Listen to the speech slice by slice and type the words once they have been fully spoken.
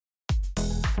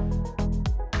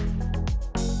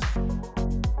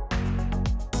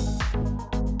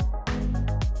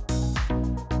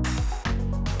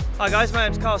Hi guys, my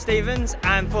name's Carl Stevens,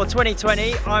 and for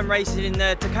 2020 I'm racing in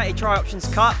the Ducati Tri-Options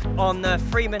Cup on the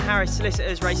Freeman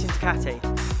Solicitors racing Ducati.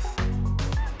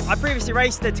 I previously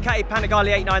raced the Ducati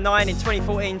Panigale 899 in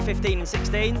 2014, 15 and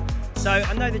 16, so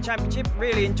I know the championship,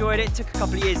 really enjoyed it, took a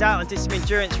couple of years out and did some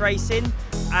endurance racing,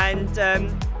 and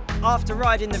after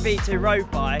riding the V2 road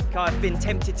bike I've been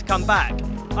tempted to come back.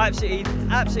 I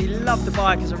absolutely love the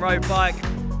bike as a road bike.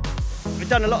 We've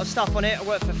done a lot of stuff on it. I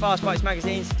work for Fast Bikes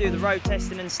magazines to do the road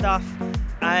testing and stuff,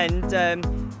 and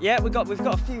yeah, we've got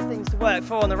a few things to work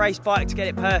for on the race bike to get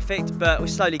it perfect, but we're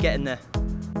slowly getting there.